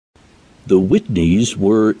The Whitneys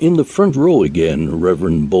were in the front row again,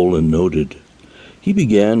 Reverend Bolin noted. He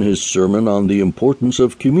began his sermon on the importance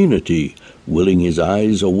of community, willing his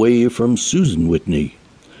eyes away from Susan Whitney.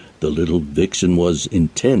 The little vixen was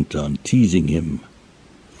intent on teasing him.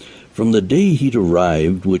 From the day he'd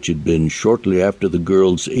arrived, which had been shortly after the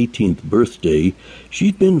girl's 18th birthday,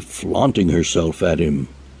 she'd been flaunting herself at him.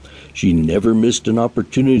 She never missed an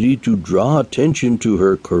opportunity to draw attention to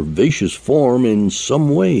her curvaceous form in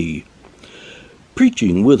some way.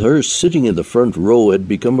 Preaching with her sitting in the front row had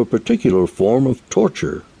become a particular form of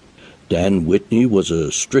torture. Dan Whitney was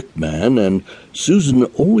a strict man, and Susan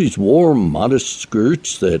always wore modest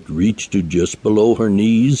skirts that reached to just below her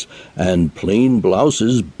knees and plain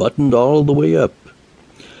blouses buttoned all the way up.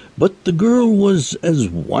 But the girl was as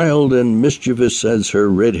wild and mischievous as her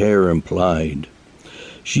red hair implied.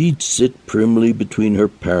 She'd sit primly between her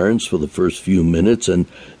parents for the first few minutes and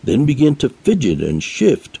then begin to fidget and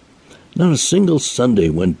shift. Not a single Sunday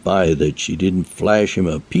went by that she didn't flash him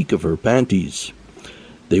a peek of her panties.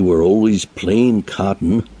 They were always plain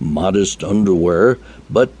cotton, modest underwear,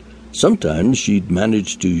 but sometimes she'd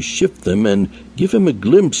manage to shift them and give him a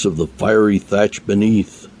glimpse of the fiery thatch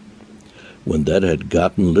beneath. When that had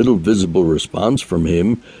gotten little visible response from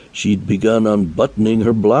him, she'd begun unbuttoning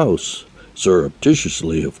her blouse,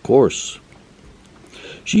 surreptitiously, of course.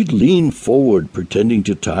 She'd lean forward, pretending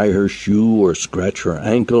to tie her shoe or scratch her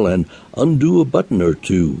ankle and undo a button or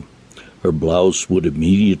two. Her blouse would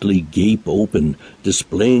immediately gape open,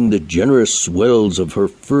 displaying the generous swells of her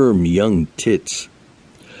firm young tits.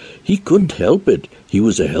 He couldn't help it. He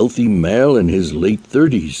was a healthy male in his late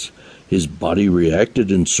 30s. His body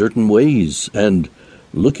reacted in certain ways, and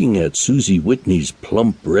looking at Susie Whitney's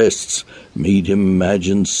plump breasts made him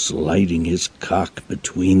imagine sliding his cock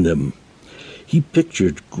between them. He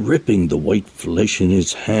pictured gripping the white flesh in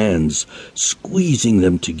his hands, squeezing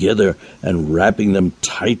them together and wrapping them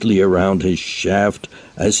tightly around his shaft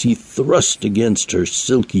as he thrust against her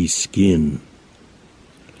silky skin.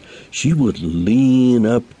 She would lean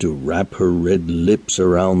up to wrap her red lips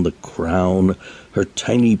around the crown, her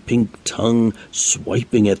tiny pink tongue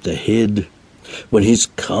swiping at the head. When his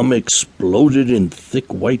cum exploded in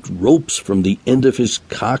thick white ropes from the end of his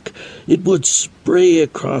cock, it would spray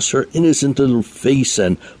across her innocent little face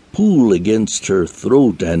and pool against her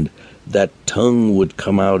throat, and that tongue would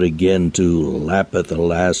come out again to lap at the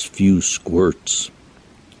last few squirts.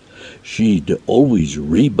 She'd always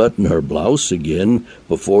rebutton her blouse again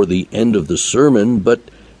before the end of the sermon, but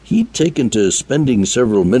he'd taken to spending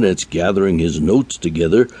several minutes gathering his notes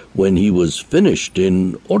together when he was finished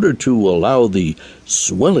in order to allow the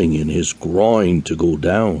swelling in his groin to go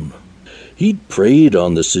down. He'd prayed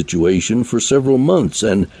on the situation for several months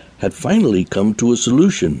and had finally come to a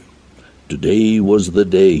solution. Today was the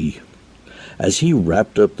day. As he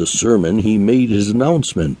wrapped up the sermon, he made his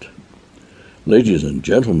announcement. "Ladies and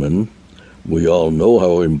gentlemen, we all know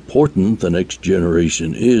how important the next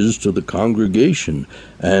generation is to the congregation,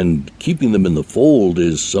 and keeping them in the fold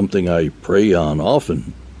is something I pray on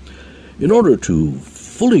often. In order to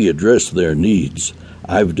fully address their needs,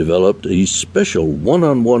 I've developed a special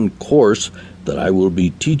one-on-one course that I will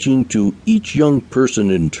be teaching to each young person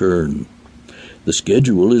in turn. The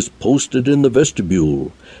schedule is posted in the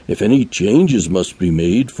vestibule. If any changes must be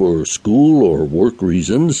made for school or work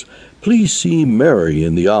reasons, please see Mary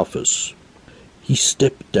in the office." He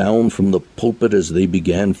stepped down from the pulpit as they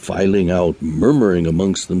began filing out, murmuring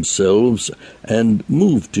amongst themselves, and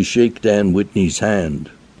moved to shake Dan Whitney's hand.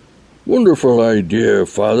 "Wonderful idea,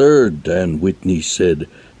 Father," Dan Whitney said,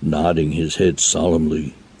 nodding his head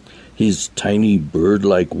solemnly. His tiny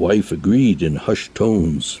bird-like wife agreed in hushed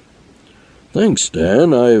tones. "Thanks,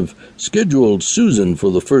 Dan. I've scheduled Susan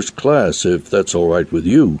for the first class, if that's all right with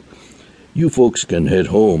you. You folks can head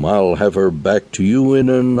home. I'll have her back to you in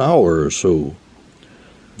an hour or so."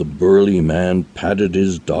 The burly man patted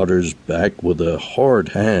his daughter's back with a hard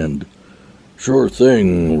hand. "Sure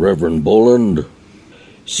thing, Reverend Boland."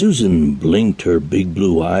 Susan blinked her big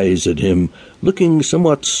blue eyes at him, looking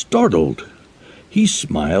somewhat startled. He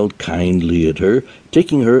smiled kindly at her,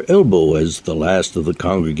 taking her elbow as the last of the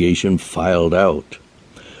congregation filed out.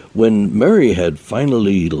 When Mary had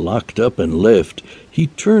finally locked up and left, he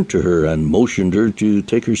turned to her and motioned her to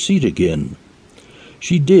take her seat again.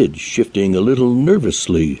 She did, shifting a little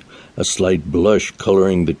nervously, a slight blush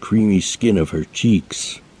coloring the creamy skin of her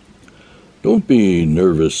cheeks. "Don't be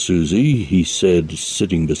nervous, Susie," he said,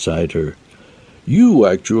 sitting beside her. "You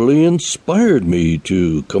actually inspired me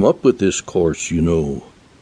to come up with this course, you know."